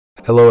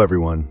Hello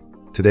everyone.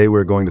 Today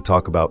we're going to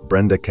talk about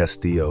Brenda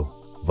Castillo,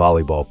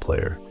 volleyball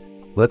player.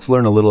 Let's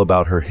learn a little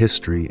about her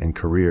history and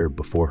career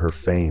before her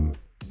fame.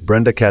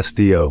 Brenda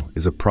Castillo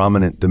is a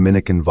prominent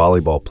Dominican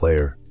volleyball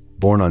player,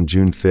 born on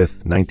June 5,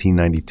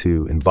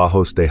 1992 in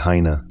Bajos de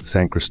Jaina,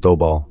 San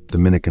Cristobal,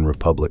 Dominican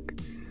Republic.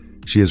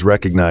 She is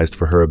recognized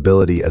for her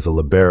ability as a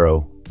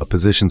libero, a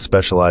position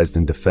specialized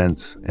in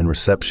defense and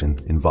reception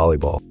in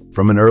volleyball.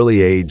 From an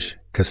early age,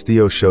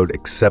 Castillo showed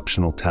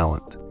exceptional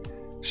talent.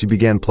 She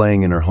began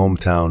playing in her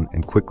hometown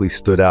and quickly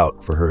stood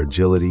out for her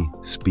agility,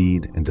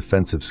 speed, and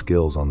defensive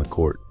skills on the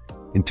court.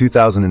 In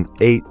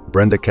 2008,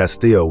 Brenda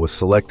Castillo was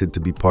selected to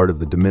be part of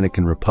the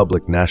Dominican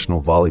Republic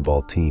national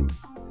volleyball team.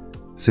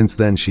 Since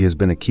then, she has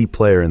been a key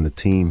player in the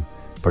team,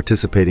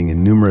 participating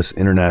in numerous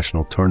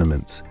international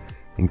tournaments,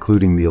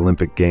 including the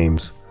Olympic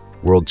Games,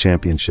 World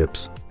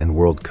Championships, and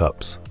World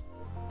Cups.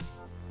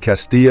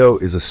 Castillo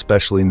is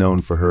especially known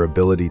for her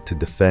ability to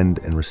defend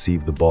and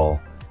receive the ball,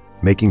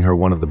 making her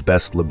one of the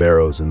best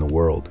liberos in the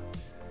world.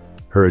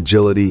 Her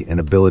agility and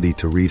ability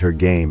to read her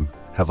game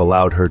have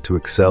allowed her to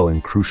excel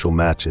in crucial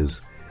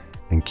matches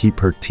and keep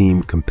her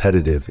team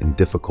competitive in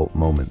difficult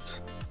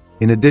moments.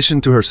 In addition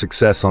to her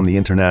success on the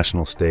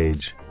international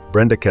stage,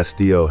 Brenda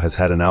Castillo has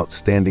had an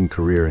outstanding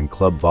career in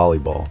club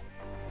volleyball.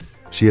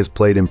 She has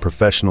played in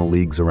professional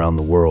leagues around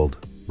the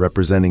world,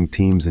 representing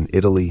teams in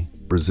Italy,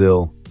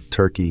 Brazil,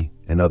 Turkey,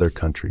 and other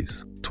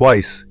countries.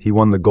 Twice, he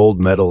won the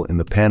gold medal in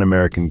the Pan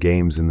American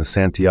Games in the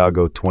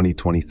Santiago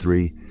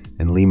 2023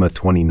 and Lima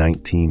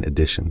 2019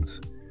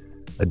 editions.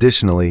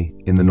 Additionally,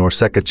 in the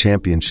Norseca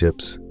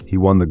Championships, he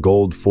won the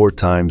gold 4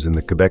 times in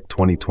the Quebec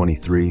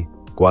 2023,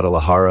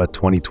 Guadalajara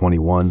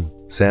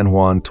 2021, San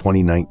Juan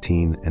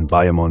 2019, and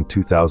Bayamon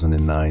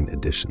 2009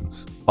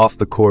 editions. Off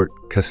the court,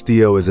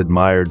 Castillo is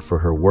admired for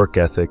her work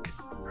ethic,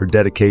 her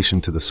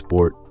dedication to the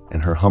sport,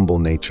 and her humble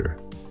nature.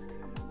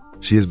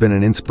 She has been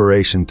an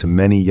inspiration to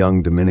many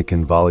young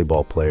Dominican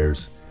volleyball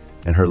players,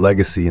 and her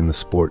legacy in the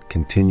sport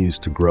continues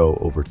to grow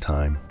over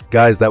time.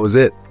 Guys, that was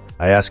it.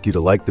 I ask you to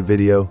like the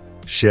video,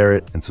 share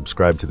it, and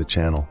subscribe to the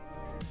channel.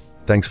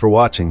 Thanks for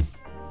watching.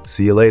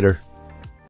 See you later.